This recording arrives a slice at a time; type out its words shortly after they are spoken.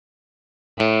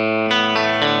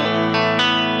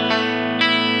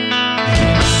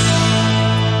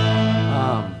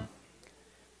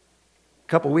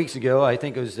couple weeks ago, I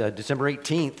think it was December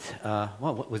 18th.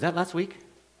 Was that last week?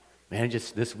 Man,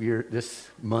 just this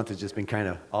month has just been kind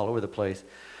of all over the place.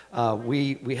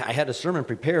 I had a sermon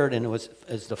prepared, and it was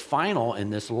as the final in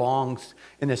this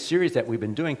series that we've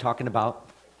been doing, talking about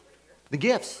the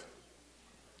gifts.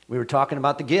 We were talking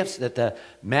about the gifts that the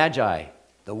Magi,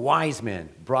 the wise men,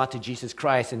 brought to Jesus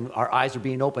Christ, and our eyes are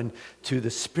being opened to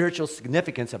the spiritual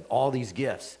significance of all these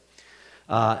gifts.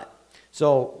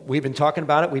 So we've been talking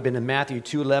about it. We've been in Matthew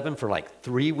 2:11 for like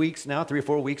 3 or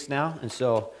 4 weeks now, and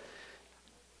so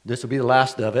this will be the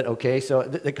last of it. Okay, so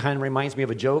it kind of reminds me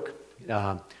of a joke.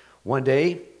 One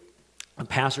day, a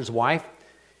pastor's wife,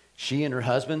 she and her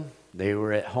husband, they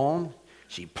were at home.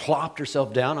 She plopped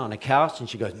herself down on a couch, and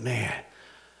she goes, "Man,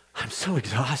 I'm so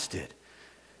exhausted."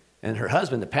 And her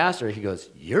husband, the pastor, he goes,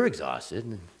 "You're exhausted?"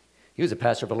 And he was a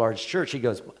pastor of a large church. He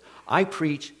goes, "I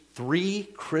preach 3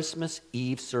 Christmas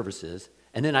Eve services,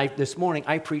 and then this morning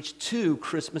I preached 2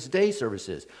 Christmas Day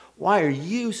services. Why are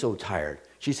you so tired?"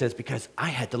 She says, "Because I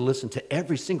had to listen to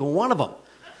every single one of them."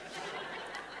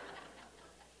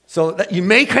 So you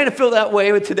may kind of feel that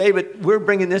way with today, but we're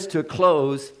bringing this to a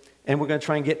close, and we're going to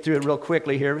try and get through it real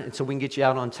quickly here, and so we can get you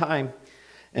out on time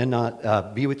and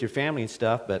not be with your family and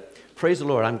stuff. But praise the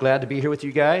Lord. I'm glad to be here with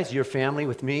you guys, your family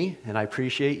with me, and I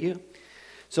appreciate you.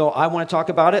 So I want to talk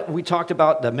about it. We talked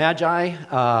about the Magi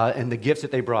and the gifts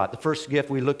that they brought. The first gift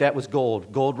we looked at was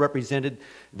gold. Gold represented,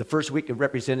 the first week it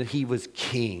represented he was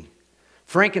king.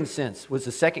 Frankincense was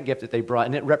the second gift that they brought,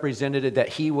 and it represented that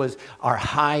he was our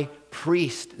high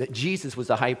priest, that Jesus was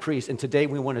the high priest. And today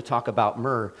we want to talk about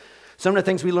myrrh. Some of the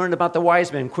things we learned about the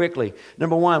wise men quickly.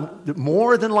 Number one,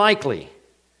 more than likely,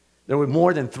 there were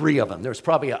more than 3 of them. There was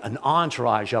probably an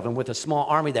entourage of them with a small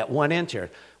army that went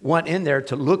in there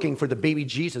to looking for the baby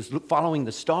Jesus, following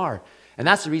the star. And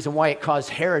that's the reason why it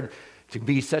caused Herod to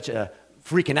be such a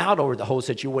freaking out over the whole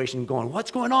situation, going, "What's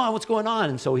going on? What's going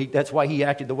on?" And so that's why he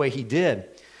acted the way he did.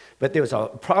 But there was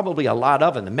probably a lot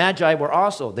of them. The Magi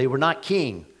they were not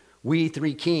king. "We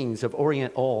 3 kings of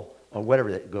Orient all," or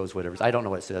whatever that goes, whatever. I don't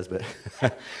know what it says, but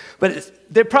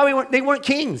they weren't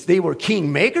kings. They were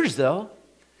king makers, though.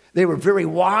 They were very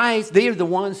wise. They are the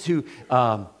ones who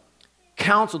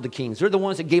counseled the kings. They're the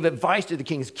ones that gave advice to the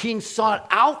kings. Kings sought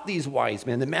out these wise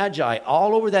men, the Magi,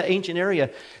 all over that ancient area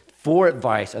for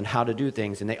advice on how to do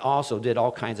things. And they also did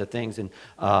all kinds of things in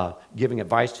giving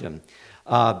advice to them.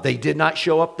 They did not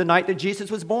show up the night that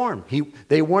Jesus was born.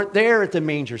 They weren't there at the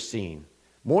manger scene.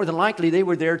 More than likely, they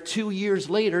were there 2 years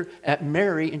later at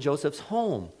Mary and Joseph's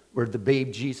home, where the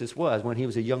babe Jesus was when he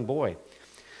was a young boy.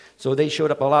 So they showed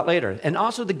up a lot later. And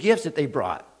also the gifts that they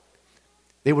brought.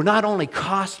 They were not only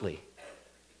costly,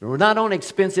 they were not only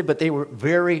expensive, but they were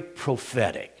very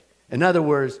prophetic. In other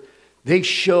words, they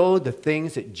showed the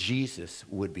things that Jesus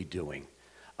would be doing.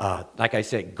 Like I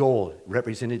said, gold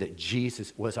represented that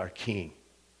Jesus was our king.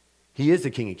 He is the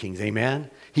King of Kings,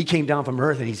 amen? He came down from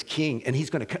earth and he's king, and he's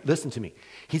going to, listen to me,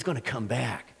 he's going to come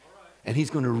back. And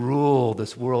he's going to rule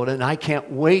this world, and I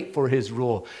can't wait for his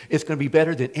rule. It's going to be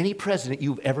better than any president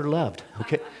you've ever loved,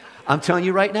 okay? I'm telling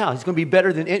you right now, it's going to be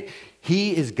better than any.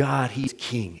 He is God, he's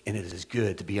king, and it is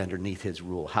good to be underneath his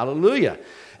rule. Hallelujah.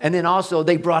 And then also,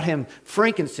 they brought him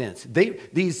frankincense.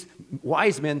 These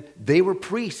wise men, they were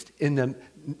priests in the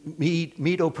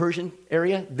Medo-Persian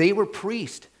area. They were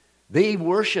priests. They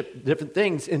worshiped different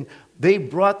things, and they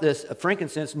brought this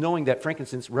frankincense knowing that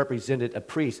frankincense represented a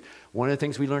priest. One of the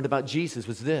things we learned about Jesus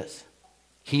was this.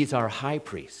 He's our high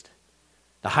priest.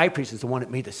 The high priest is the one that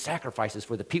made the sacrifices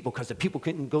for the people because the people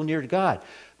couldn't go near to God.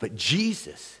 But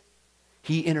Jesus,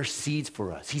 he intercedes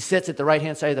for us. He sits at the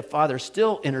right-hand side of the Father,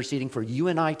 still interceding for you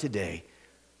and I today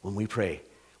when we pray.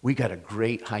 We got a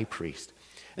great high priest.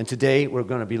 And today we're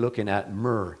going to be looking at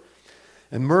myrrh.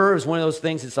 And myrrh is one of those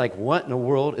things, it's like, what in the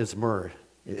world is myrrh?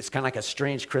 It's kind of like a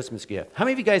strange Christmas gift. How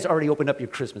many of you guys already opened up your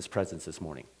Christmas presents this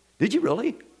morning? Did you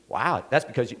really? Wow, that's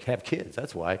because you have kids,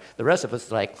 that's why. The rest of us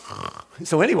is like,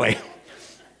 so anyway,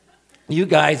 you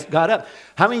guys got up.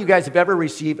 How many of you guys have ever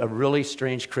received a really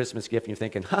strange Christmas gift and you're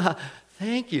thinking,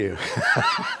 thank you.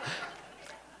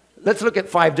 Let's look at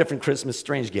 5 different Christmas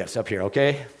strange gifts up here,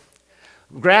 okay?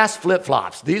 Grass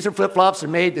flip-flops. These are flip-flops that are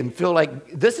made and feel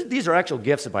like, these are actual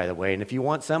gifts, by the way, and if you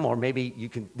want some, or maybe you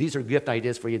can, these are gift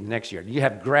ideas for you next year. You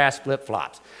have grass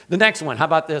flip-flops. The next one, how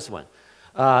about this one?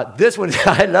 This one,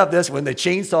 I love this one, the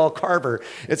chainsaw carver.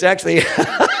 It's actually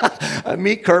a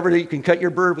meat carver that you can cut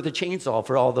your bird with a chainsaw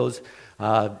for all those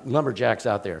lumberjacks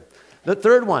out there. The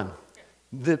third one,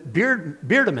 the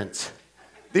beardaments.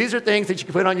 These are things that you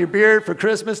can put on your beard for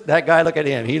Christmas. That guy, look at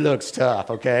him. He looks tough,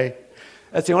 okay?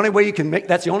 That's the only way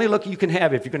that's the only look you can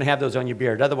have if you're going to have those on your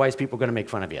beard. Otherwise, people are going to make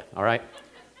fun of you, all right?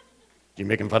 You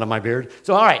making fun of my beard?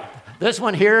 So, all right, this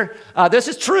one here, this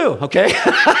is true, okay?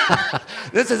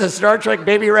 This is a Star Trek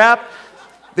baby wrap.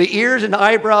 The ears and the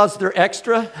eyebrows, they're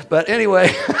extra. But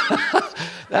anyway,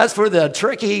 that's for the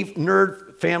tricky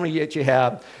nerd family that you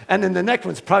have. And then the next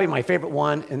one's probably my favorite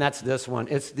one, and that's this one.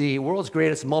 It's the world's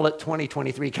greatest mullet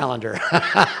 2023 calendar.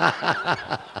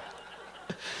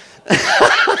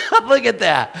 Look at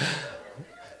that.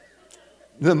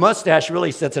 The mustache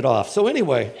really sets it off. So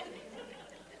anyway,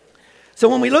 so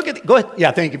when we look at, go ahead.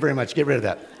 Yeah, thank you very much. Get rid of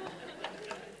that.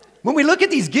 When we look at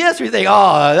these gifts, we think,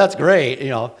 oh, that's great, you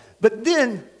know. But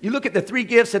then you look at the three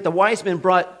gifts that the wise men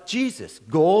brought Jesus.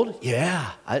 Gold,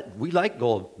 yeah, we like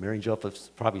gold, Mary and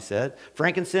Joseph probably said.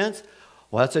 Frankincense,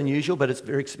 well, that's unusual, but it's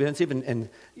very expensive. And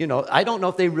you know, I don't know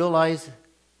if they realize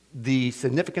the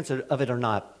significance of it or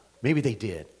not. Maybe they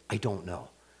did. I don't know.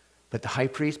 But the high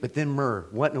priest, but then myrrh.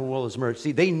 What in the world is myrrh?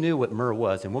 See, they knew what myrrh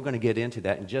was, and we're going to get into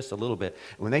that in just a little bit.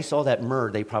 When they saw that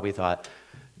myrrh, they probably thought,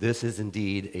 this is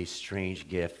indeed a strange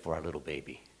gift for our little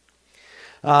baby.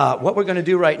 What we're going to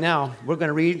do right now, we're going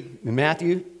to read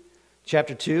Matthew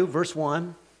chapter 2, verse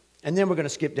 1, and then we're going to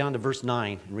skip down to verse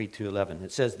 9 and read to 11.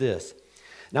 It says this,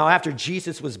 Now after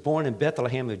Jesus was born in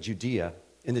Bethlehem of Judea,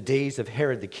 in the days of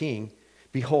Herod the king,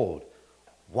 behold,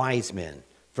 wise men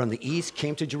from the east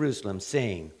came to Jerusalem,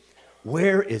 saying,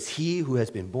 Where is he who has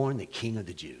been born the King of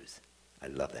the Jews? I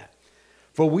love that.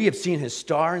 For we have seen his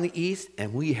star in the east,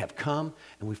 and we have come,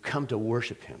 and we've come to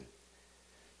worship him.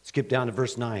 Skip down to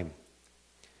verse 9.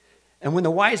 And when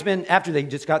the wise men, after they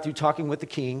just got through talking with the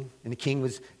king, and the king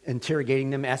was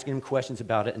interrogating them, asking them questions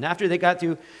about it, and after they got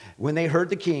through, when they heard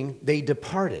the king, they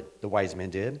departed, the wise men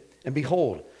did. And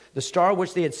behold, the star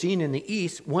which they had seen in the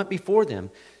east went before them,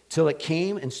 till it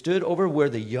came and stood over where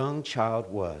the young child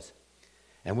was.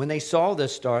 And when they saw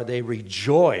this star, they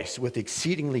rejoiced with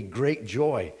exceedingly great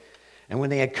joy. And when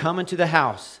they had come into the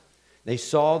house, they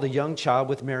saw the young child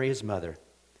with Mary his mother.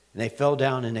 And they fell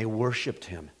down and they worshipped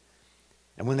him.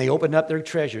 And when they opened up their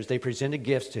treasures, they presented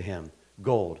gifts to him,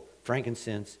 gold,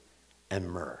 frankincense, and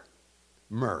myrrh.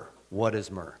 Myrrh. What is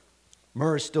myrrh?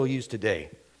 Myrrh is still used today.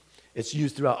 It's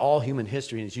used throughout all human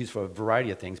history, and it's used for a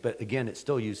variety of things. But again, it's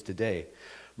still used today.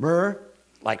 Myrrh,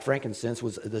 like frankincense,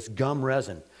 was this gum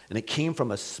resin. And it came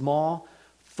from a small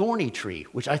thorny tree,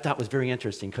 which I thought was very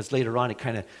interesting because later on it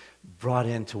kind of brought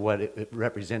into what it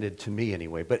represented to me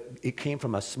anyway. But it came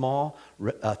from a small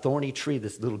thorny tree,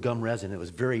 this little gum resin. It was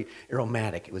very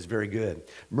aromatic. It was very good.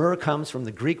 Myrrh comes from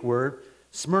the Greek word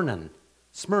Smyrnin.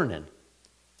 Smyrnin.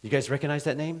 You guys recognize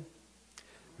that name?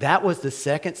 That was the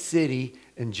second city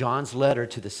in John's letter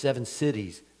to the 7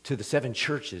 cities, to the 7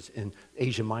 churches in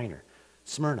Asia Minor.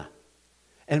 Smyrna.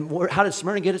 And how did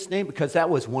Smyrna get its name? Because that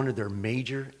was one of their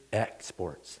major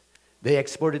exports. They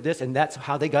exported this, and that's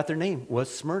how they got their name,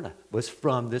 was Smyrna, was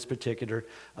from this particular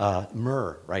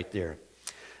myrrh right there.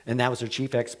 And that was their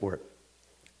chief export.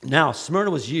 Now, Smyrna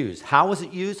was used. How was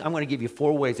it used? I'm going to give you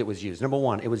 4 ways it was used. Number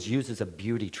 1, it was used as a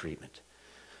beauty treatment.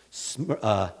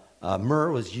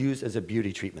 Myrrh was used as a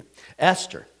beauty treatment.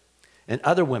 Esther and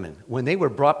other women, when they were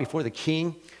brought before the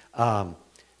king,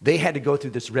 they had to go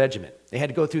through this regimen. They had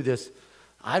to go through this,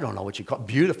 I don't know what you call it,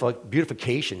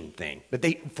 beautification thing. But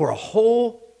they, for a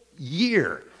whole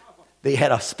year, they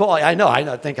had a spa. I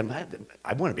know, thinking,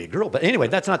 I want to be a girl. But anyway,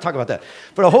 let's not talk about that.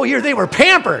 For a whole year, they were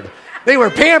pampered. They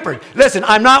were pampered. Listen,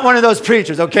 I'm not one of those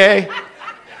preachers, okay?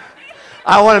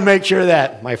 I want to make sure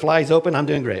that my fly's open. I'm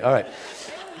doing great. All right.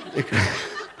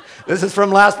 This is from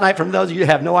last night. From those of you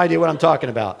who have no idea what I'm talking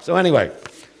about. So anyway,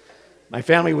 my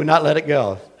family would not let it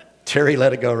go. Terry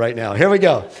let it go right now. Here we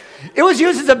go. It was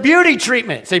used as a beauty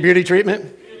treatment. Say beauty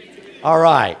treatment. Beauty treatment. All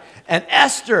right. And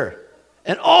Esther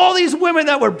and all these women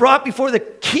that were brought before the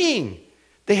king,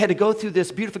 they had to go through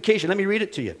this beautification. Let me read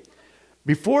it to you.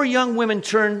 Before a young woman's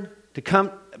turn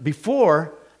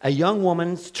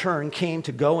came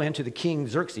to go into the king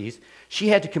Xerxes, she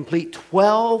had to complete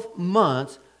 12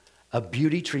 months of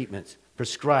beauty treatments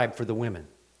prescribed for the women.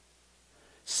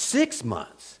 6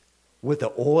 months with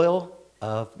the oil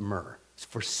of myrrh.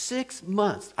 For 6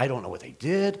 months. I don't know what they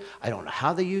did. I don't know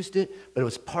how they used it, but it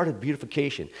was part of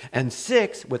beautification. And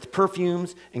 6 with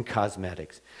perfumes and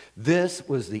cosmetics. This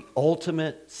was the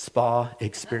ultimate spa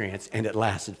experience, and it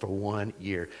lasted for 1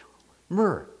 year.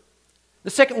 Myrrh. The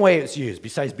second way it was used,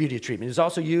 besides beauty treatment, it was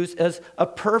also used as a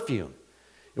perfume.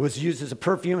 It was used as a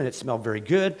perfume, and it smelled very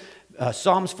good.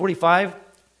 Psalms 45,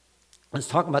 let's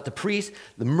talk about the priests.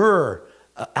 The myrrh,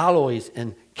 aloes,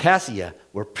 and cassia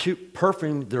were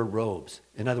perfumed their robes.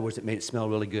 In other words, it made it smell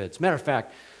really good. As a matter of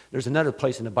fact, there's another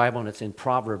place in the Bible, and it's in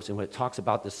Proverbs, and when it talks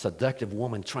about the seductive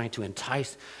woman trying to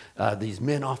entice these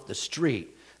men off the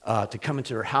street. to come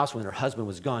into her house when her husband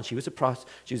was gone. She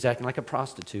was acting like a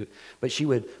prostitute, but she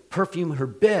would perfume her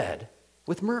bed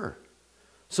with myrrh.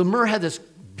 So myrrh had this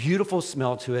beautiful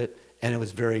smell to it, and it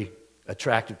was very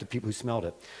attractive to people who smelled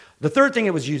it. The third thing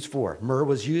it was used for, myrrh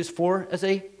was used for as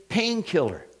a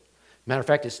painkiller. Matter of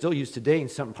fact, it's still used today in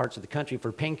some parts of the country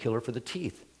for painkiller for the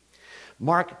teeth.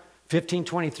 Mark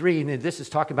 15:23, and this is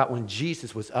talking about when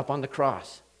Jesus was up on the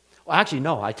cross. Well, actually,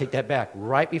 no, I take that back.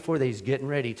 Right before they was getting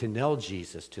ready to nail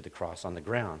Jesus to the cross on the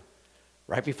ground,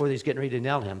 right before they was getting ready to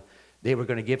nail him, they were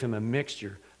going to give him a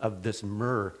mixture of this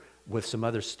myrrh with some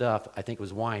other stuff. I think it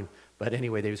was wine. But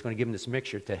anyway, they was going to give him this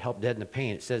mixture to help deaden the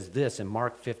pain. It says this in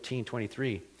Mark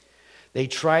 15:23. They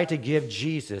tried to give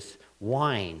Jesus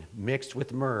wine mixed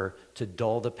with myrrh to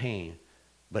dull the pain,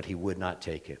 but he would not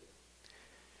take it.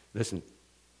 Listen,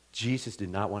 Jesus did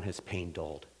not want his pain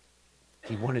dulled.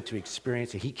 He wanted to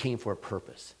experience it. He came for a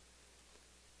purpose.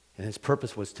 And his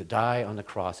purpose was to die on the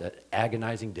cross, an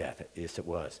agonizing death. Yes, it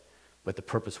was. But the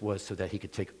purpose was so that he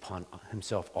could take upon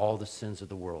himself all the sins of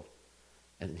the world.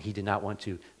 And he did not want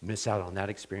to miss out on that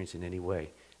experience in any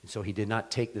way. And so he did not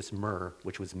take this myrrh,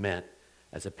 which was meant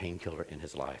as a painkiller in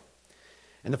his life.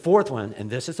 And the fourth one, and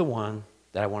this is the one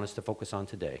that I want us to focus on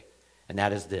today, and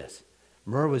that is this.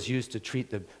 Myrrh was used to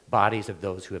treat the bodies of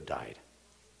those who have died.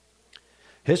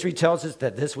 History tells us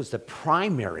that this was the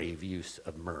primary use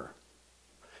of myrrh.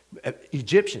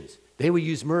 Egyptians, they would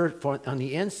use myrrh on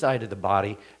the inside of the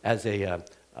body as a,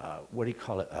 what do you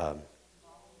call it?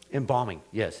 Embalming.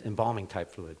 Yes, embalming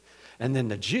type fluid. And then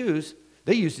the Jews,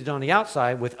 they used it on the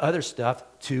outside with other stuff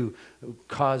to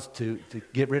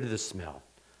get rid of the smell.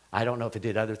 I don't know if it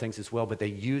did other things as well, but they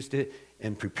used it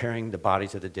in preparing the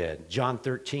bodies of the dead. John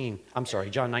 19,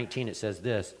 it says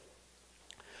this.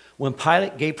 When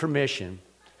Pilate gave permission,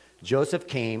 Joseph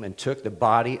came and took the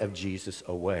body of Jesus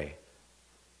away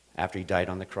after he died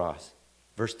on the cross.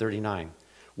 Verse 39.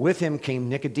 With him came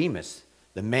Nicodemus,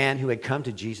 the man who had come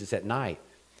to Jesus at night,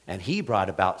 and he brought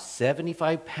about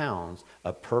 75 pounds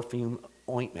of perfume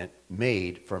ointment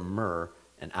made from myrrh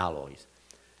and aloes.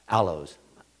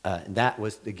 And that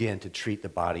was, again, to treat the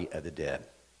body of the dead.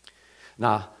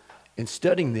 Now, in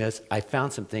studying this, I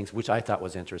found some things which I thought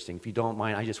was interesting. If you don't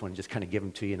mind, I just want to just kind of give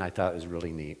them to you, and I thought it was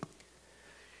really neat.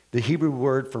 The Hebrew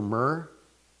word for myrrh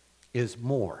is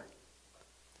more.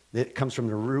 It comes from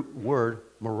the root word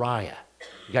Moriah.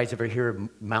 You guys ever hear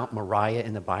of Mount Moriah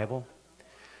in the Bible?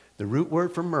 The root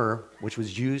word for myrrh, which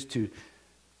was used to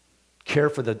care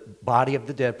for the body of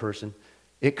the dead person,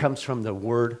 it comes from the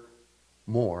word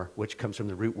more, which comes from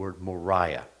the root word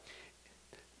Moriah.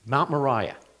 Mount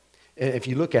Moriah. If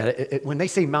you look at it, when they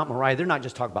say Mount Moriah, they're not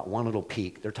just talking about one little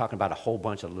peak. They're talking about a whole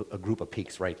bunch of a group of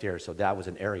peaks right there. So that was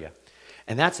an area.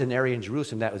 And that's an area in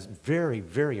Jerusalem that was very,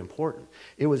 very important.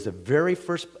 It was the very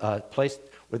first place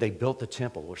where they built the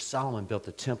temple, where Solomon built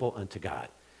the temple unto God,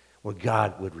 where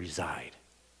God would reside.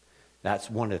 That's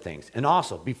one of the things. And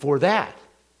also, before that,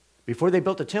 before they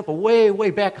built the temple, way,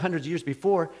 way back hundreds of years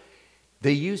before,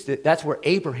 they used it. That's where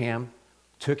Abraham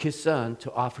took his son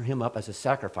to offer him up as a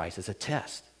sacrifice, as a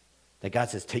test. That God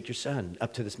says, take your son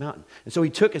up to this mountain. And so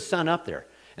he took his son up there.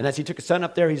 And as he took his son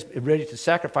up there, he's ready to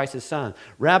sacrifice his son.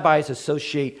 Rabbis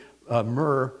associate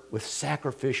myrrh with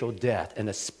sacrificial death, and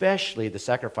especially the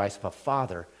sacrifice of a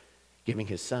father giving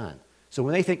his son. So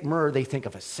when they think myrrh, they think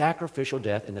of a sacrificial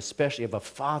death, and especially of a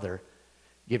father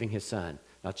giving his son.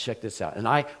 Now check this out. And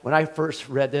when I first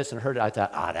read this and heard it, I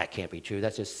thought, that can't be true.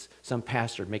 That's just some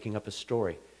pastor making up a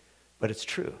story. But it's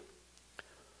true.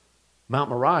 Mount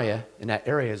Moriah in that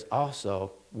area is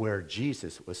also where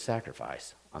Jesus was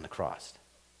sacrificed on the cross.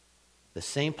 The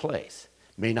same place.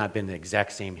 May not have been the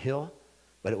exact same hill,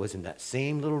 but it was in that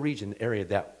same little region, area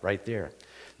that right there.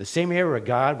 The same area where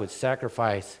God would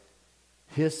sacrifice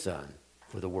his son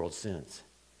for the world's sins.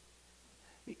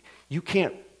 You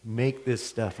can't make this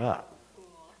stuff up.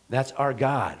 That's our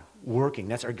God working.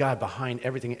 That's our God behind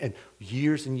everything. And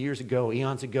years ago,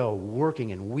 eons ago,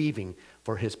 working and weaving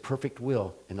for his perfect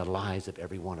will in the lives of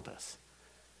every one of us.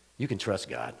 You can trust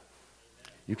God.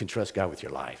 You can trust God with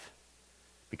your life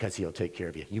because he'll take care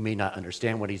of you. You may not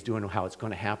understand what he's doing or how it's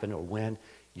going to happen or when.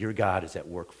 Your God is at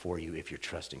work for you if you're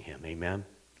trusting him. Amen?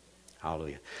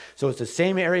 Hallelujah. So it's the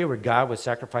same area where God would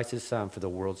sacrifice his son for the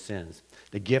world's sins.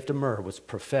 The gift of myrrh was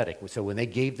prophetic. So when they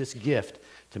gave this gift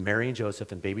to Mary and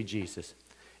Joseph and baby Jesus,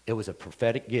 it was a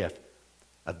prophetic gift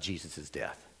of Jesus'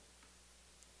 death.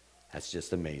 That's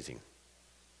just amazing.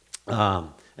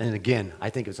 And again, I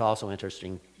think it's also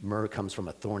interesting, myrrh comes from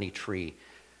a thorny tree.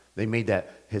 They made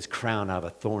his crown out of a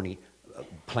thorny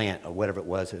plant or whatever it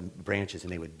was, and branches,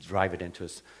 and they would drive it into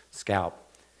his scalp.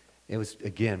 It was,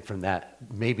 again, from that,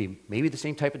 maybe the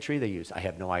same type of tree they used. I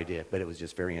have no idea, but it was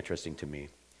just very interesting to me.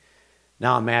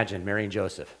 Now imagine Mary and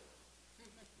Joseph.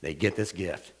 They get this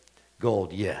gift.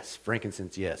 Gold, yes.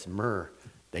 Frankincense, yes. Myrrh,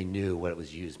 they knew what it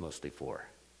was used mostly for.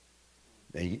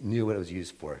 They knew what it was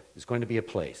used for. It's going to be a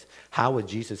place. How would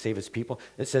Jesus save his people?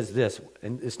 It says this,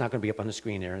 and it's not going to be up on the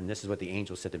screen there, and this is what the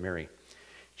angel said to Mary.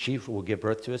 She will give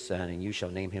birth to a son, and you shall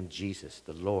name him Jesus.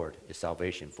 The Lord is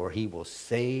salvation, for he will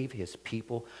save his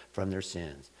people from their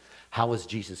sins. How was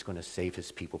Jesus going to save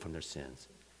his people from their sins?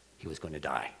 He was going to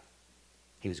die.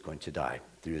 He was going to die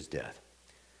through his death.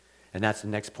 And that's the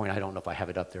next point. I don't know if I have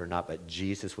it up there or not, but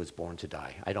Jesus was born to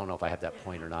die. I don't know if I have that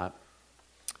point or not.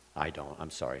 I don't.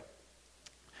 I'm sorry.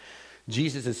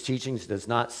 Jesus' teachings does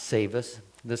not save us.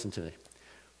 Listen to me.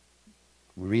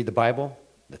 We read the Bible,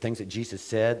 the things that Jesus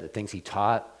said, the things he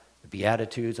taught, the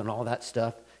Beatitudes and all that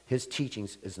stuff. His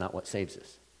teachings is not what saves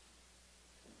us.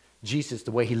 Jesus,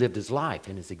 the way he lived his life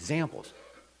and his examples,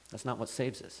 that's not what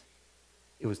saves us.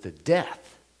 It was the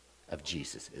death of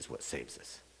Jesus is what saves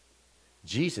us.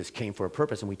 Jesus came for a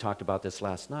purpose, and we talked about this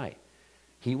last night.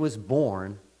 He was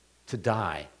born to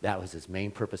die. That was his main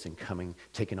purpose in coming,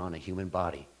 taking on a human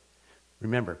body.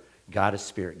 Remember, God is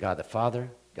spirit. God the Father,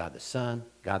 God the Son,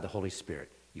 God the Holy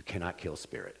Spirit. You cannot kill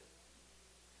spirit.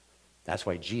 That's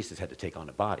why Jesus had to take on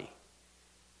a body.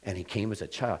 And he came as a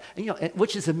child. And,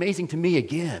 which is amazing to me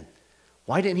again.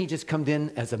 Why didn't he just come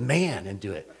in as a man and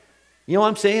do it? You know what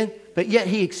I'm saying? But yet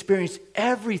he experienced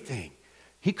everything.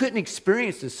 He couldn't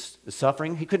experience the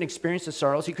suffering. He couldn't experience the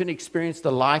sorrows. He couldn't experience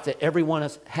the life that everyone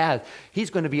else has.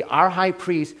 He's going to be our high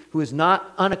priest who is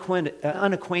not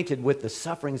unacquainted with the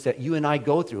sufferings that you and I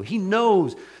go through. He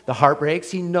knows the heartbreaks.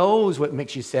 He knows what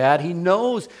makes you sad. He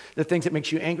knows the things that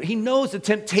makes you angry. He knows the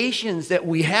temptations that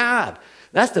we have.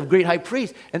 That's the great high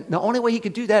priest. And the only way he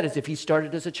could do that is if he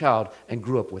started as a child and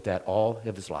grew up with that all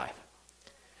of his life.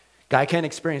 Guy can't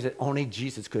experience it. Only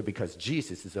Jesus could, because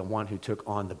Jesus is the one who took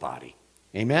on the body.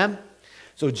 Amen?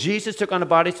 So Jesus took on a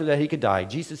body so that he could die.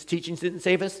 Jesus' teachings didn't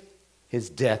save us. His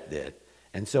death did.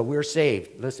 And so we're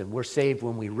saved. Listen, we're saved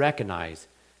when we recognize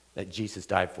that Jesus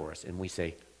died for us. And we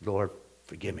say, Lord,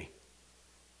 forgive me.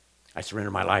 I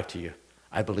surrender my life to you.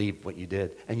 I believe what you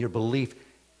did. And your belief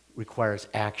requires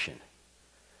action.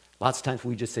 Lots of times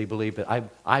we just say believe, but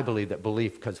I believe that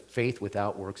belief, because faith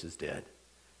without works is dead.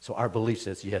 So our belief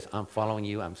says, yes, I'm following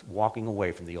you. I'm walking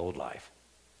away from the old life.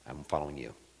 I'm following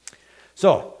you.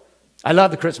 So, I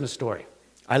love the Christmas story.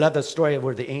 I love the story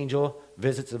where the angel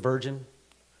visits the virgin,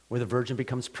 where the virgin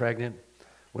becomes pregnant,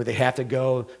 where they have to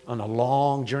go on a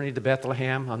long journey to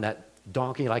Bethlehem on that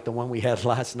donkey like the one we had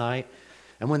last night.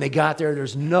 And when they got there,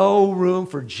 there's no room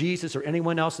for Jesus or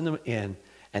anyone else in the inn.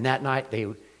 And that night,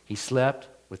 he slept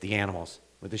with the animals,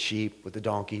 with the sheep, with the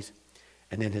donkeys,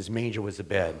 and then his manger was the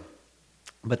bed.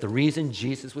 But the reason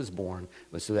Jesus was born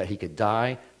was so that he could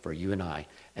die for you and I.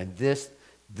 And this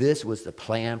was the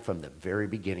plan from the very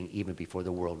beginning, even before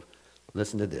the world.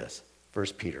 Listen to this, 1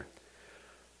 Peter.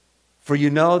 For you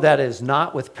know that it is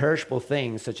not with perishable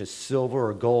things such as silver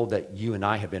or gold that you and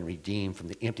I have been redeemed from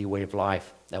the empty way of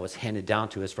life that was handed down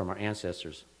to us from our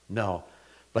ancestors. No,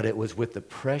 but it was with the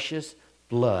precious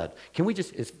blood. Can we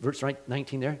just, is verse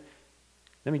 19 there?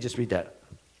 Let me just read that.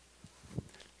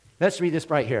 Let's read this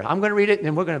right here. I'm going to read it, and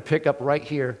then we're going to pick up right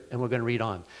here, and we're going to read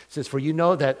on. It says, for you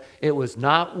know that it was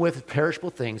not with perishable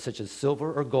things such as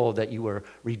silver or gold that you were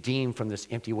redeemed from this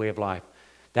empty way of life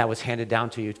that was handed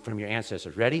down to you from your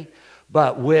ancestors. Ready?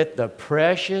 But with the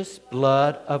precious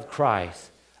blood of Christ,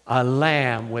 a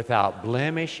lamb without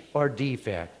blemish or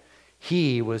defect,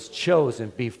 he was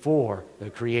chosen before the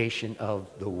creation of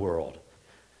the world.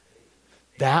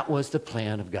 That was the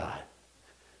plan of God.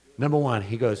 Number one,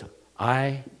 he goes,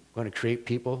 I'm going to create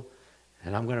people,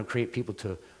 and I'm going to create people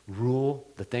to rule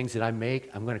the things that I make.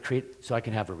 I'm going to create so I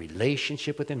can have a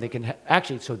relationship with them. They can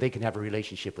so they can have a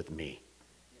relationship with me.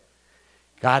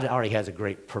 God already has a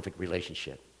great, perfect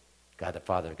relationship. God the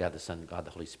Father, God the Son, God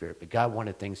the Holy Spirit. But God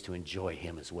wanted things to enjoy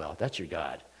him as well. That's your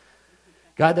God.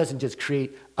 God doesn't just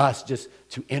create us just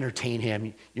to entertain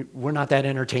him. We're not that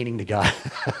entertaining to God.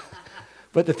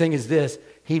 But the thing is this,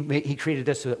 he created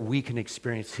us so that we can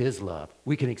experience his love.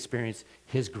 We can experience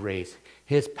his grace,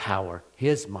 his power,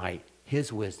 his might,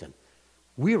 his wisdom.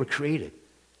 We were created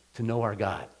to know our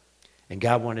God. And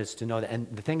God wanted us to know that. And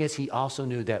the thing is, he also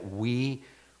knew that we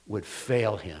would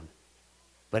fail him.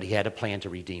 But he had a plan to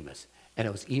redeem us. And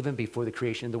it was even before the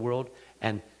creation of the world.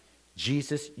 And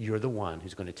Jesus, you're the one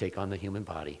who's going to take on the human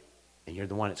body. And you're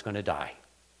the one that's going to die.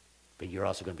 But you're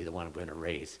also going to be the one I'm going to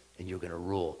raise. And you're going to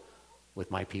rule with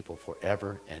my people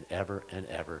forever and ever and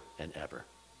ever and ever.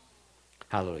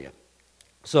 Hallelujah.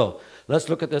 So let's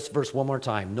look at this verse one more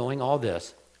time. Knowing all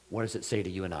this, what does it say to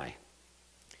you and I?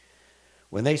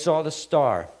 When they saw the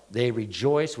star, they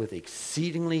rejoiced with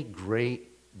exceedingly great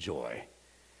joy.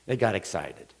 They got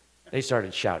excited. They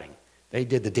started shouting. They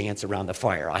did the dance around the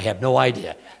fire. I have no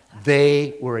idea.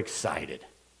 They were excited.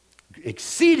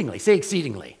 Exceedingly. Say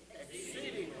exceedingly.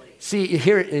 Exceedingly. See,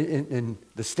 here in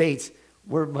the States,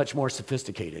 we're much more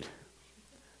sophisticated.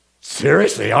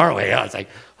 Seriously, aren't we? I was like,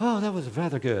 oh, that was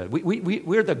rather good.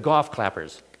 We're the golf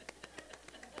clappers.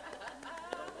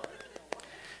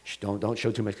 Shh, don't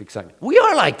show too much excitement. We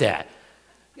are like that.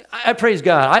 I praise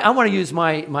God. I want to use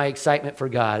my excitement for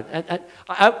God. And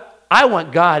I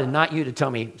want God and not you to tell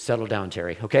me, settle down,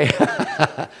 Terry, okay?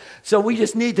 So we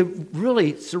just need to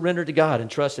really surrender to God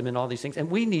and trust him in all these things. And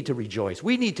we need to rejoice.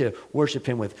 We need to worship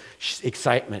him with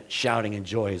excitement, shouting, and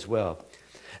joy as well.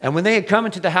 And when they had come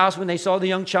into the house, when they saw the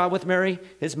young child with Mary,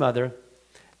 his mother,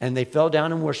 and they fell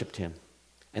down and worshiped him.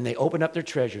 And they opened up their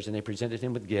treasures, and they presented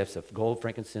him with gifts of gold,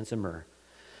 frankincense, and myrrh.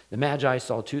 The Magi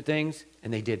saw two things,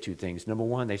 and they did two things. Number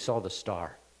one, they saw the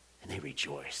star, and they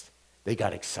rejoiced. They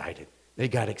got excited. They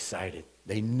got excited.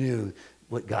 They knew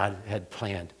what God had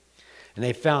planned. And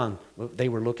they found what they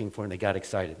were looking for, and they got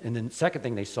excited. And then the second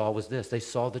thing they saw was this. They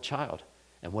saw the child.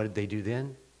 And what did they do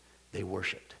then? They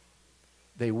worshiped.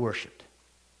 They worshiped.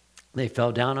 They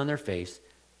fell down on their face.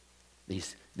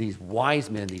 These wise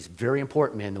men, these very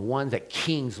important men, the ones that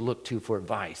kings look to for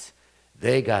advice,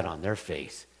 they got on their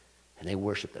face, and they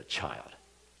worshiped a child.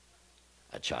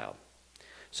 A child.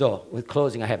 So, with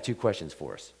closing, I have two questions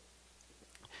for us.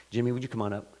 Jimmy, would you come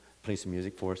on up, play some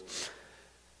music for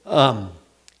us?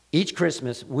 Each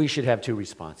Christmas, we should have two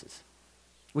responses.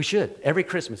 We should. Every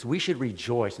Christmas, we should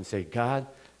rejoice and say, God,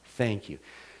 thank you.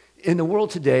 In the world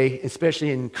today,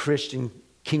 especially in Christian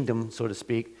kingdom, so to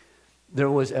speak, there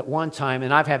was at one time,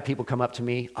 and I've had people come up to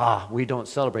me, we don't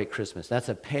celebrate Christmas. That's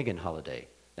a pagan holiday.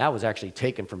 That was actually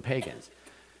taken from pagans.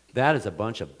 That is a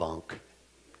bunch of bunk.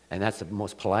 And that's the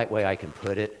most polite way I can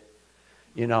put it.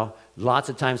 You know, lots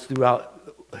of times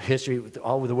throughout history,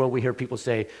 all over the world, we hear people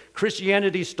say,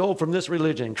 Christianity stole from this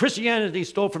religion. Christianity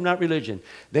stole from that religion.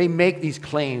 They make these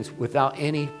claims without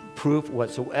any proof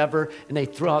whatsoever, and they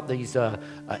throw out these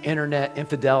internet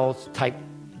infidels type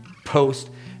posts,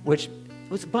 which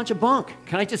was a bunch of bunk.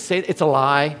 Can I just say it's a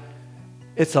lie?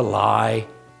 It's a lie.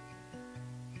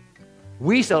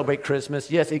 We celebrate Christmas.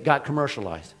 Yes, it got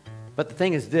commercialized. But the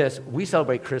thing is this, we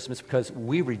celebrate Christmas because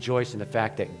we rejoice in the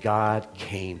fact that God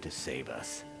came to save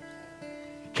us.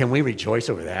 Can we rejoice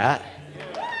over that?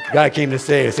 God came to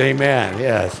save us. Amen.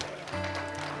 Yes.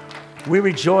 We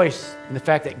rejoice in the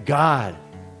fact that God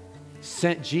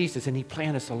sent Jesus, and he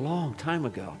planned us a long time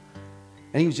ago.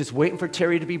 And he was just waiting for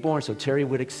Terry to be born so Terry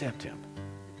would accept him.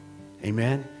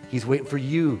 Amen. He's waiting for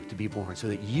you to be born so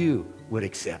that you would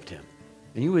accept him.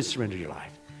 And you would surrender your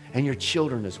life. And your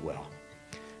children as well.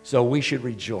 So we should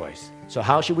rejoice. So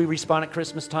how should we respond at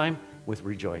Christmas time? With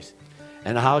rejoice.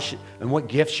 And what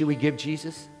gifts should we give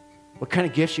Jesus? What kind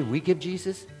of gifts should we give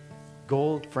Jesus?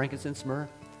 Gold, frankincense, myrrh.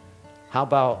 How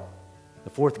about the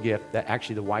fourth gift that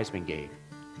actually the wise men gave?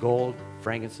 Gold,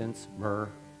 frankincense, myrrh,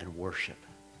 and worship.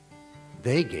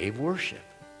 They gave worship.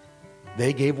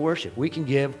 They gave worship. We can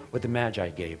give what the Magi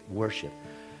gave, worship.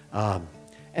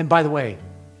 And by the way,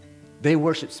 they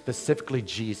worshiped specifically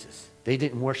Jesus. They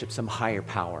didn't worship some higher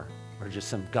power or just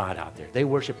some God out there. They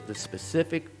worshiped the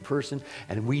specific person,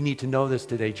 and we need to know this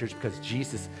today, church, because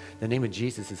Jesus, the name of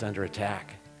Jesus is under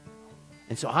attack.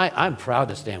 And so I'm proud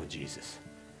to stand with Jesus.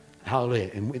 Hallelujah.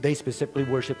 And they specifically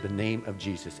worshiped the name of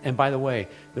Jesus. And by the way,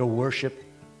 their worship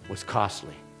was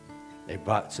costly. They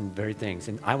brought some very things.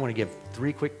 And I want to give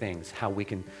three quick things how we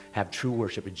can have true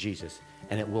worship of Jesus,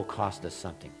 and it will cost us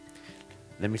something.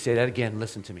 Let me say that again.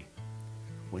 Listen to me.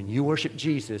 When you worship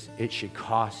Jesus, it should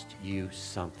cost you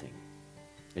something.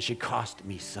 It should cost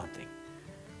me something.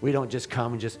 We don't just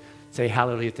come and just say,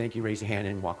 hallelujah, thank you, raise your hand,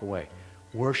 and walk away.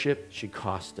 Worship should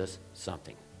cost us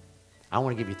something. I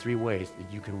want to give you three ways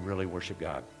that you can really worship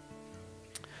God.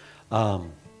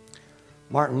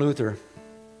 Martin Luther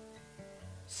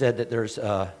said that there's,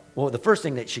 the first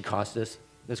thing that should cost us,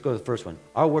 let's go to the first one.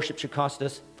 Our worship should cost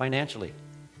us financially.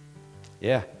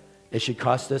 Yeah, it should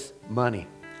cost us money.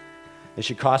 It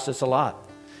should cost us a lot.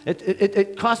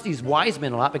 It cost these wise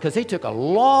men a lot because they took a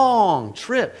long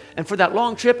trip. And for that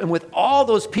long trip, and with all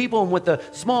those people and with the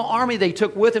small army they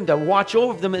took with them to watch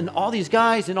over them, and all these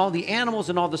guys and all the animals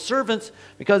and all the servants,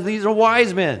 because these are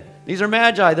wise men. These are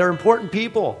magi. They're important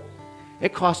people.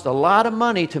 It cost a lot of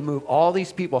money to move all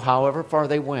these people however far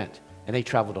they went. And they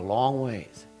traveled a long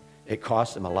ways. It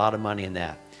cost them a lot of money in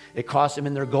that. It cost them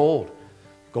in their gold.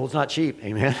 Gold's not cheap,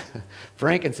 amen.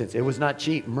 Frankincense, it was not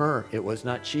cheap. Myrrh, it was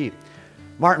not cheap.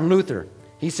 Martin Luther,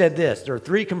 he said this: there are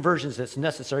 3 conversions that's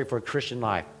necessary for a Christian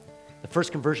life. The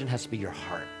first conversion has to be your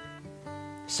heart.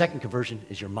 The second conversion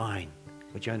is your mind,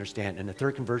 what you understand. And the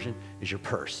third conversion is your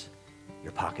purse,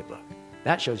 your pocketbook.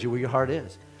 That shows you where your heart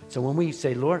is. So when we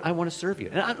say, Lord, I want to serve you.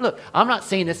 And look, I'm not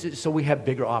saying this so we have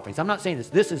bigger offerings. I'm not saying this.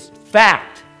 This is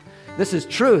fact. This is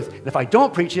truth. And if I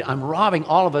don't preach it, I'm robbing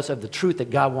all of us of the truth that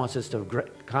God wants us to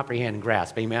comprehend and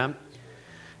grasp. Amen?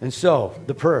 And so,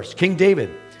 the purse. King David,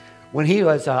 when he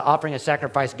was offering a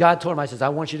sacrifice, God told him, I says, I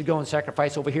want you to go and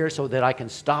sacrifice over here so that I can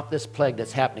stop this plague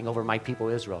that's happening over my people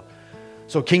Israel.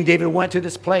 So King David went to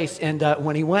this place, and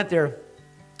when he went there,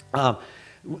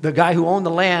 the guy who owned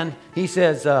the land, he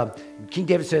says, King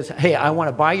David says, hey, I want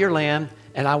to buy your land,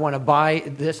 and I want to buy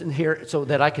this and here so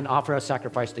that I can offer a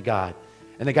sacrifice to God.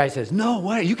 And the guy says, no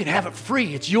way, you can have it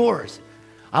free. It's yours.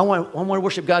 I want to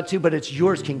worship God too, but it's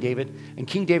yours, King David. And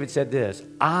King David said this: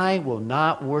 I will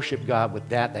not worship God with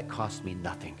that costs me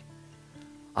nothing.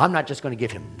 I'm not just going to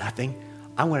give him nothing.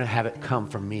 I want to have it come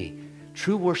from me.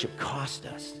 True worship costs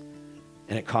us,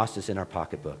 and it costs us in our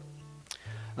pocketbook.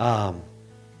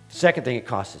 Second thing it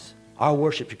costs us, our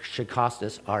worship should cost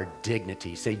us our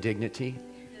dignity. Say dignity.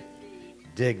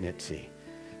 Dignity.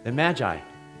 The Magi,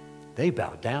 they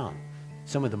bowed down.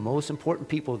 Some of the most important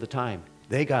people of the time,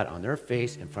 they got on their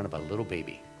face in front of a little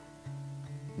baby.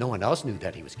 No one else knew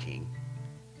that he was king,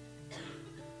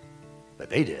 but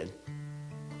they did.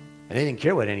 And they didn't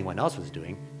care what anyone else was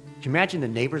doing. Can you imagine the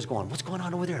neighbors going, what's going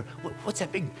on over there? What's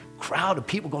that big crowd of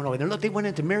people going over there? Look, they went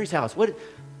into Mary's house.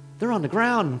 They're on the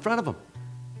ground in front of them.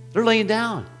 They're laying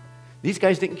down. These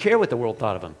guys didn't care what the world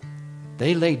thought of them.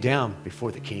 They laid down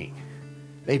before the king.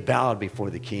 They bowed before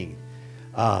the king.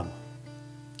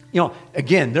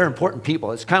 Again, they're important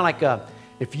people. It's kind of like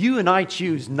if you and I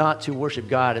choose not to worship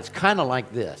God, it's kind of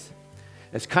like this.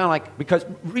 It's kind of like, because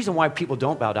the reason why people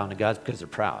don't bow down to God is because they're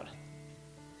proud.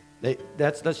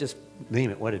 Let's just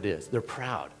name it what it is. They're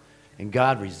proud. And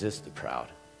God resists the proud,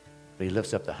 but he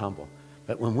lifts up the humble.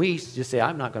 But when we just say,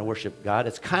 I'm not going to worship God,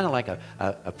 it's kind of like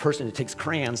a person who takes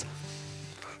crayons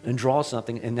and draws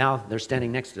something, and now they're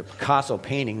standing next to a Picasso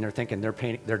painting, they're thinking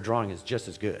their drawing is just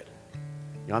as good.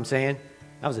 You know what I'm saying?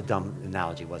 That was a dumb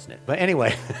analogy, wasn't it? But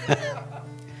anyway,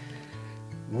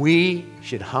 we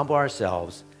should humble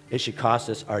ourselves. It should cost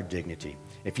us our dignity.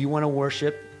 If you want to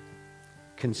worship,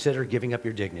 consider giving up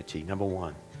your dignity. Number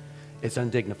one, it's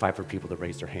undignified for people to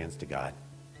raise their hands to God.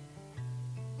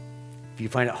 If you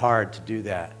find it hard to do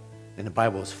that, then the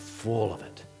Bible is full of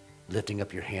it. Lifting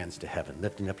up your hands to heaven,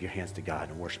 lifting up your hands to God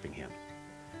and worshiping him.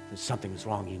 If something's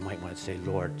wrong, you might want to say,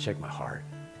 Lord, check my heart.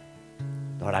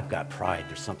 Lord, I've got pride.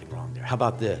 There's something wrong there. How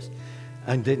about this?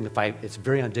 Undignified. It's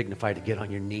very undignified to get on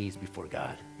your knees before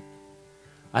God.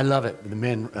 I love it. The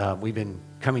men, we've been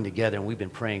coming together and we've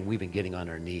been praying. We've been getting on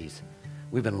our knees.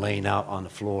 We've been laying out on the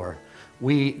floor.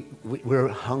 We're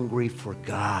hungry for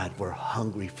God. We're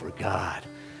hungry for God.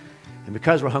 And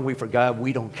because we're hungry for God,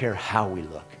 we don't care how we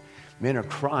look. Men are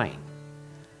crying.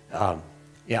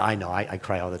 Yeah, I know. I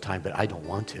cry all the time, but I don't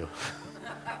want to.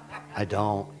 I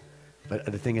don't. But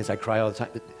the thing is, I cry all the time.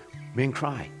 Men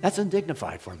cry. That's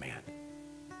undignified for a man.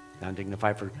 Not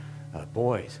undignified for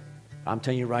boys. I'm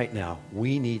telling you right now,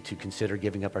 we need to consider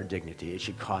giving up our dignity. It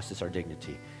should cost us our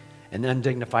dignity. And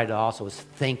undignified also is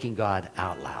thanking God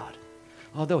out loud.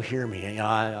 Oh, they'll hear me.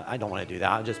 I don't want to do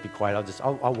that. I'll just be quiet.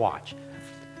 I'll watch.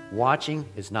 Watching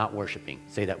is not worshiping.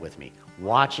 Say that with me.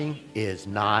 Watching is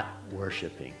not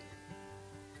worshiping.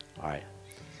 All right.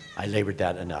 I labored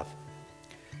that enough.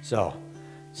 So,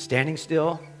 standing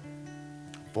still,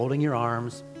 folding your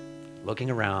arms, looking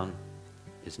around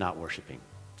is not worshiping.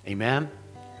 Amen?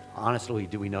 Honestly,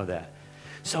 do we know that?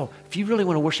 So, if you really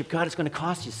want to worship God, it's going to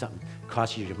cost you something. It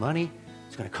costs you your money.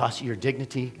 It's going to cost you your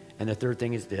dignity. And the third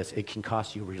thing is this. It can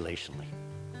cost you relationally.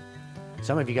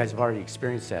 Some of you guys have already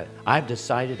experienced that. I've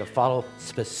decided to follow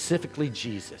specifically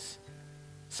Jesus.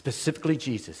 Specifically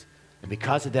Jesus. And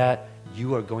because of that,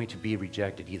 you are going to be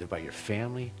rejected either by your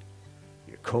family,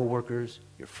 your coworkers,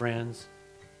 your friends,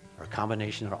 or a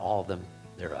combination of all of them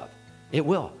thereof. It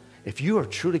will. If you are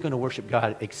truly going to worship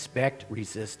God, expect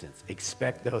resistance.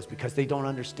 Expect those because they don't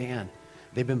understand.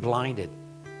 They've been blinded.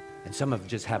 And some of them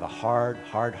just have a hard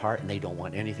heart and they don't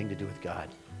want anything to do with God.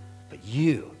 But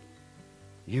you're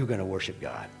going to worship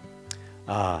God.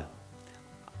 I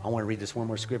want to read this one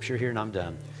more scripture here and I'm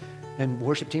done. And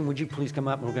worship team, would you please come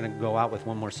up and we're going to go out with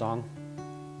one more song.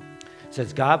 It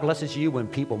says, God blesses you when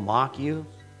people mock you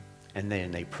and then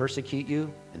they persecute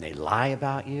you and they lie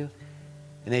about you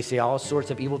and they say all sorts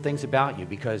of evil things about you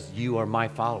because you are my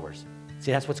followers.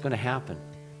 See, that's what's going to happen.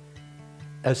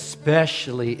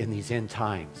 especially in these end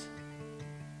times.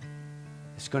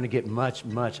 It's going to get much,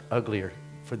 much uglier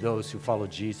for those who follow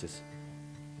Jesus.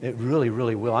 It really,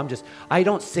 really will. I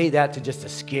don't say that to just a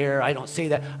scare. I don't say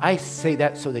that. I say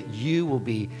that so that you will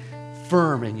be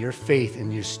firm in your faith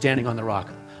and you're standing on the rock.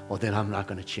 Well, then I'm not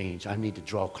going to change. I need to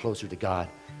draw closer to God.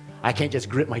 I can't just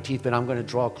grit my teeth, but I'm going to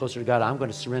draw closer to God. I'm going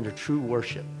to surrender true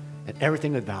worship and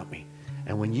everything about me.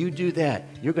 And when you do that,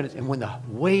 and when the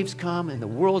waves come and the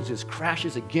world just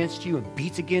crashes against you and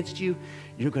beats against you,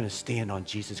 you're going to stand on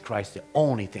Jesus Christ, the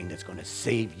only thing that's going to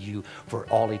save you for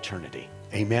all eternity.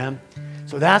 Amen?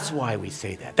 So that's why we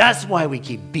say that. That's why we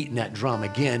keep beating that drum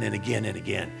again and again and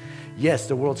again. Yes,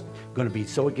 the world's going to be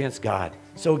so against God,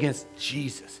 so against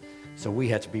Jesus. So we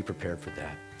have to be prepared for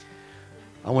that.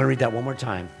 I want to read that one more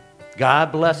time.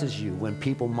 God blesses you when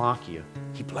people mock you.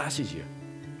 He blesses you.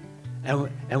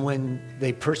 And when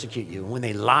they persecute you, when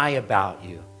they lie about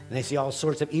you, and they say all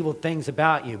sorts of evil things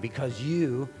about you because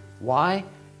why?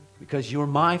 Because you're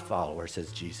my follower,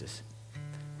 says Jesus.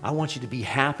 I want you to be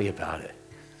happy about it.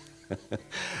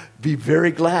 Be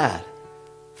very glad,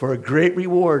 for a great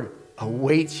reward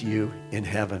awaits you in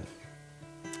heaven.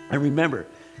 And remember,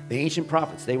 the ancient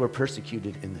prophets, they were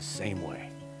persecuted in the same way.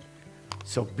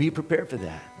 So be prepared for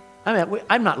that. I mean,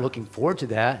 I'm not looking forward to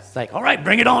that. It's like, all right,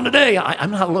 bring it on today.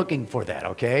 I'm not looking for that,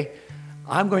 okay?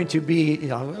 I'm going to be,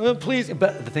 please.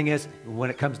 But the thing is, when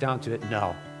it comes down to it,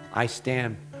 no. I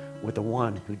stand with the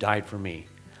one who died for me.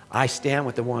 I stand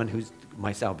with the one who's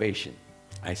my salvation.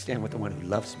 I stand with the one who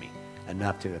loves me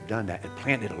enough to have done that and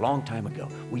planned it a long time ago.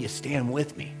 Will you stand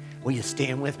with me? Will you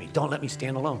stand with me? Don't let me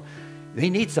stand alone.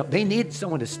 They need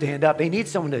someone to stand up. They need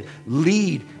someone to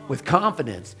lead with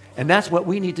confidence. And that's what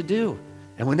we need to do.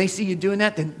 And when they see you doing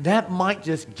that, then that might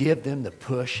just give them the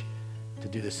push to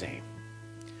do the same.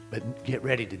 But get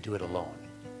ready to do it alone.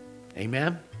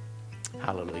 Amen?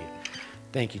 Hallelujah.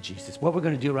 Thank you, Jesus. What we're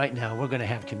going to do right now, we're going to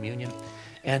have communion.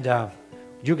 And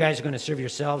you guys are going to serve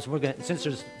yourselves. Since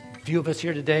there's a few of us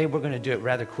here today, we're going to do it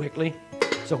rather quickly.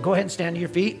 So go ahead and stand to your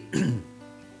feet.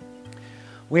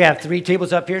 We have 3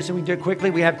 tables up here, so we can do it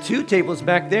quickly. We have 2 tables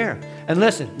back there. And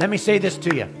listen, let me say this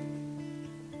to you.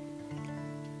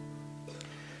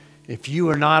 If you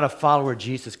are not a follower of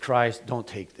Jesus Christ, don't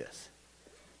take this.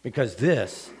 Because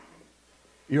this,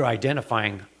 you're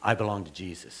identifying, I belong to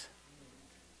Jesus.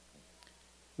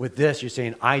 With this, you're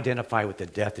saying, I identify with the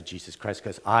death of Jesus Christ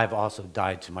because I've also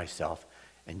died to myself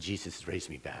and Jesus has raised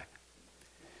me back.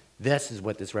 This is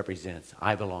what this represents.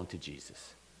 I belong to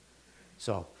Jesus.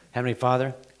 So, Heavenly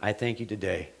Father, I thank you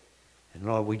today. And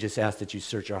Lord, we just ask that you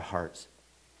search our hearts.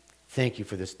 Thank you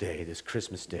for this day, this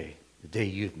Christmas day, the day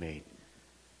you've made.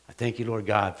 I thank you, Lord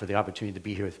God, for the opportunity to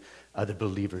be here with other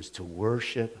believers to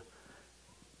worship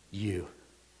you.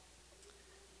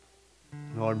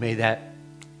 Lord, may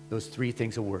those 3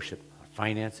 things of worship, our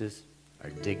finances, our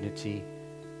dignity,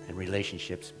 and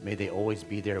relationships, may they always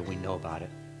be there and we know about it.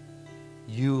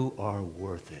 You are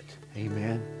worth it.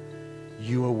 Amen.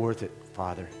 You are worth it,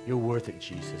 Father. You're worth it,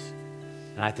 Jesus.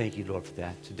 And I thank you, Lord, for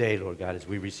that. Today, Lord God, as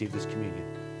we receive this communion,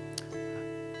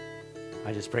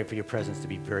 I just pray for your presence to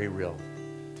be very real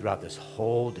throughout this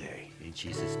whole day. In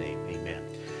Jesus' name, amen.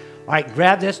 All right,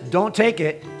 grab this. Don't take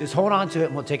it. Just hold on to it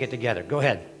and we'll take it together. Go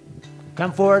ahead.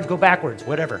 Come forward, go backwards,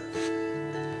 whatever.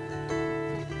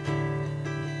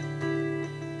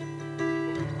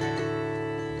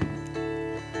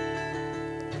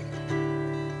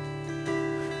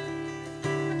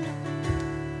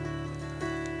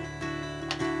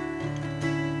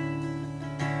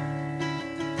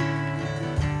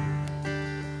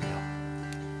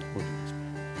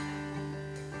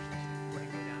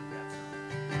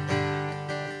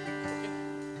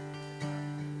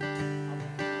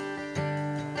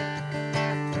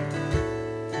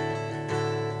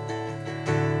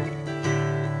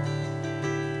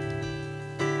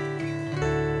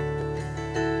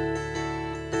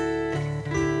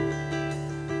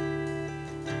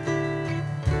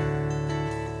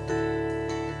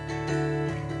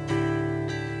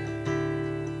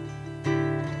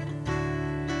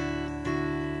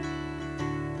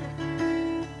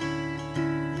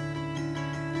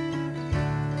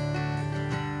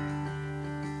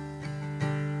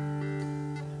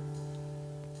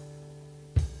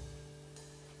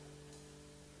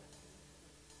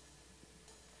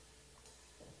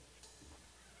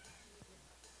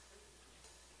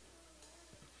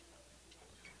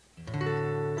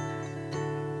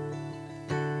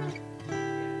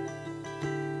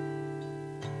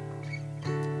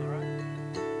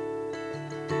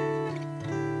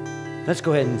 Let's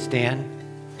go ahead and stand.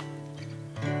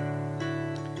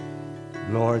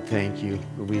 Lord, thank you.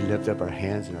 We lift up our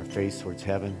hands and our face towards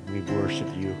heaven. We worship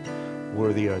you.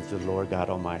 Worthy are the Lord God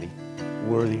Almighty.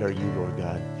 Worthy are you, Lord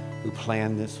God, who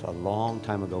planned this a long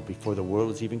time ago before the world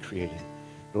was even created.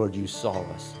 Lord, you saw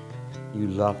us. You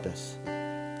loved us.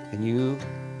 And you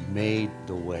made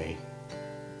the way.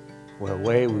 Where a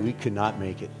way we could not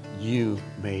make it, you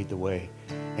made the way.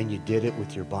 And you did it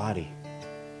with your body.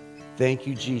 Thank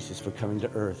you, Jesus, for coming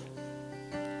to earth.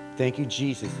 Thank you,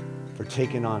 Jesus, for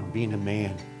taking on being a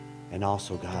man and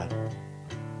also God.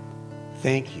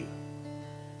 Thank you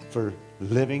for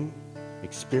living,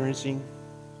 experiencing,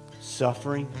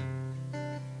 suffering,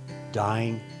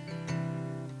 dying.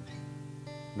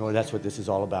 Lord, that's what this is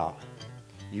all about.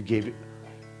 You gave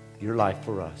your life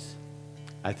for us.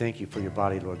 I thank you for your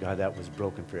body, Lord God, that was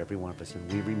broken for every one of us.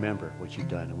 And we remember what you've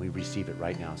done, and we receive it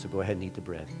right now. So go ahead and eat the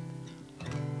bread.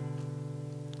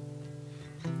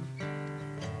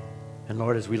 And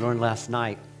Lord, as we learned last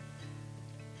night,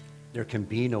 there can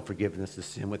be no forgiveness of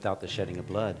sin without the shedding of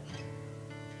blood.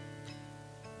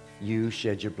 You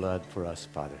shed your blood for us,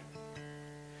 Father.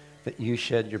 That you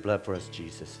shed your blood for us,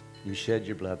 Jesus. You shed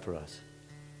your blood for us.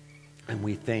 And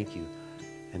we thank you.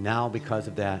 And now because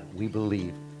of that, we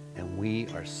believe and we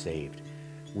are saved.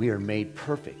 We are made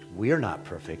perfect. We are not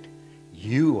perfect.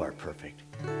 You are perfect.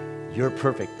 Your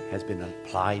perfect has been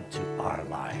applied to our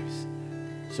lives.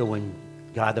 So when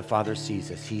God the Father sees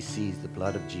us, he sees the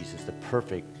blood of Jesus, the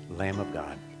perfect Lamb of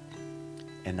God.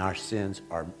 And our sins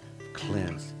are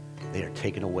cleansed. They are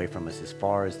taken away from us as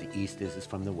far as the east is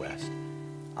from the west.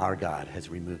 Our God has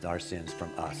removed our sins from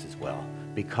us as well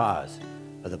because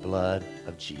of the blood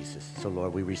of Jesus. So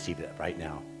Lord, we receive that right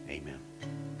now. Amen.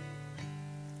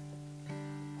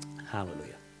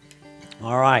 Hallelujah.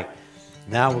 All right.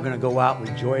 Now we're going to go out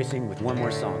rejoicing with one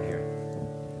more song here.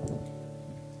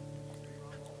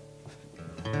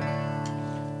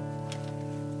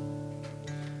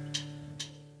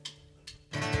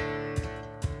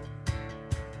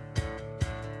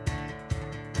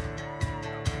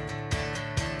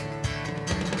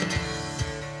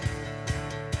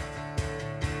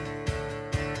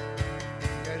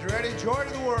 Joy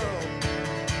to the world.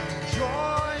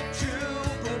 Joy to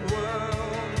the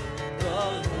world. The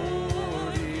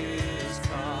Lord is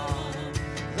come.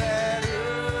 Let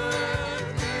earth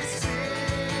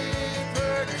receive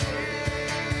her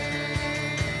King.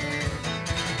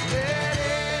 Let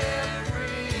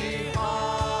every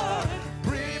heart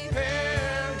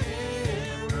prepare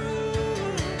him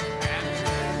room. And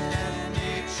let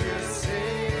nature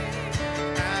sing.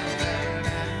 And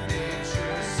let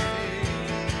nature sing.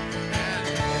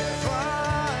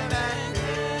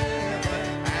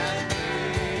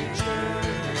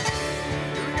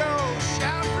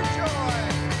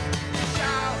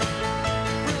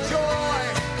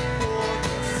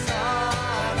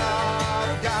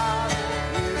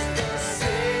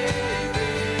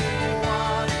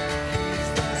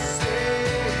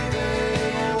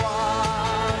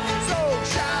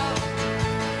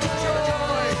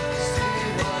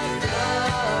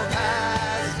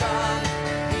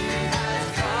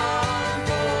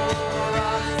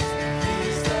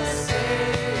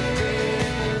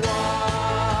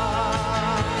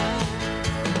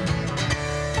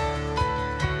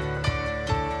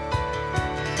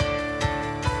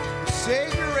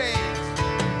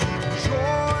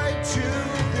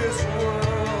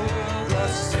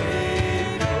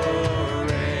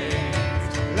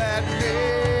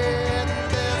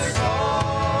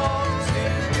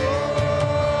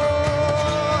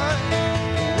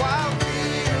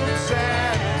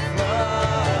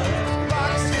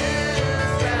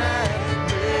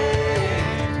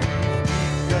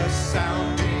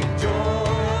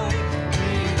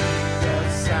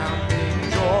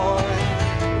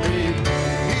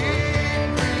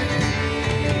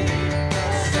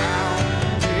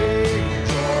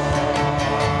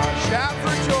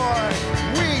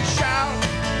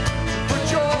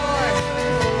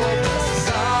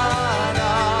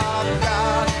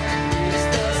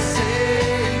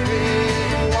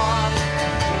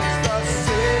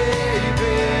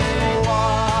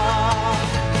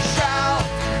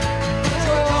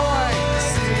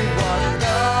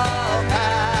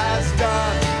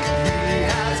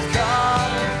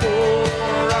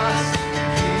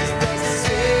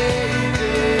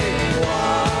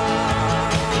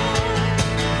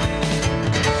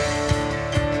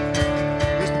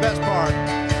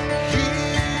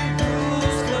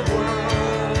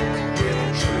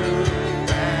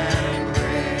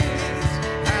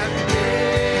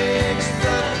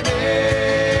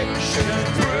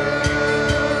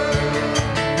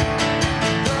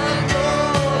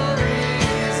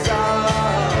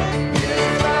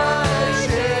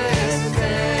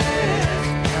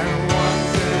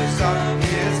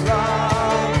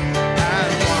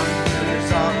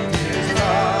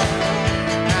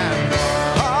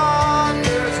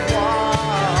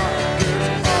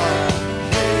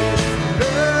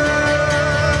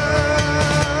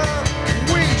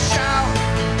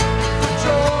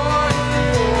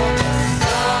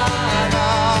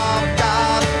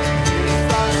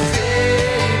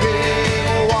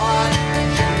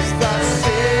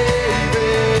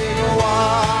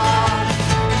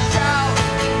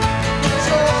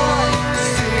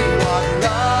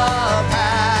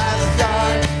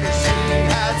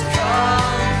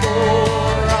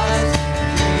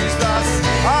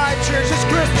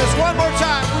 One more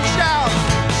time, we shout.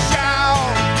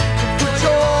 Shout for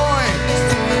joy to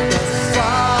the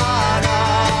Son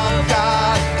of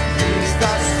God. He's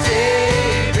the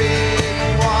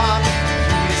saving one.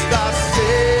 He's the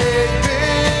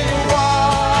saving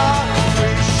one. We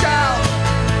shout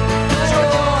for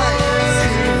joy.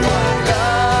 See what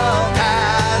love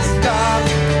has done.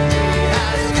 He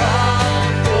has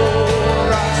come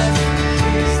for us.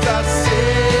 He's the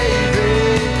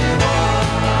saving one.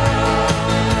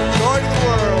 Joy to the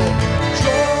world.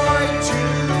 Joy to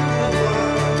the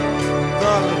world.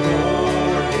 The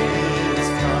Lord is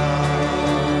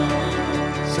come.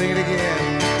 Sing it again.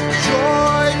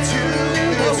 Joy to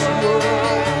this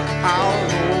world. Our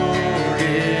Lord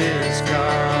is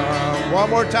come. One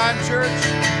more time, church.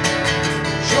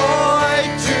 Joy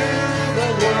to the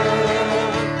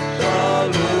world. The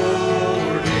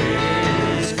Lord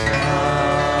is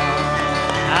come.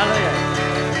 Hallelujah.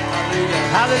 Hallelujah.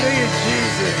 Hallelujah,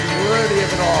 Jesus is worthy of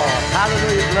it all.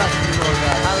 Hallelujah. Bless you, Lord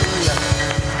God. Hallelujah.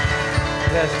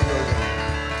 Bless you, Lord God.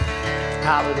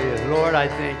 Hallelujah. Lord, I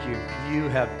thank you. You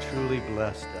have truly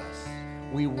blessed us.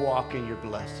 We walk in your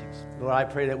blessings. Lord, I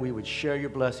pray that we would share your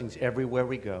blessings everywhere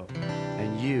we go.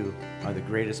 And you are the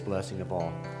greatest blessing of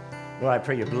all. Lord, I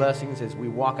pray your blessings as we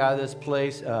walk out of this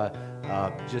place.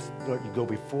 Just, Lord, you go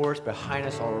before us, behind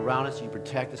us, all around us. You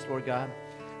protect us, Lord God.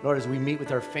 Lord, as we meet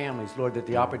with our families, Lord, that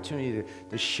the opportunity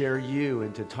to share you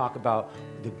and to talk about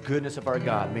the goodness of our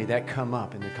God, may that come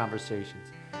up in the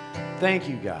conversations. Thank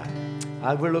you, God.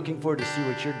 We're looking forward to see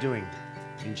what you're doing.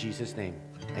 In Jesus' name,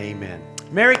 amen.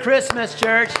 Merry Christmas,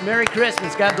 church. Merry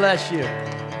Christmas. God bless you.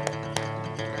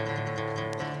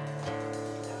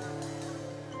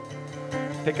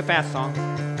 Pick a fast song.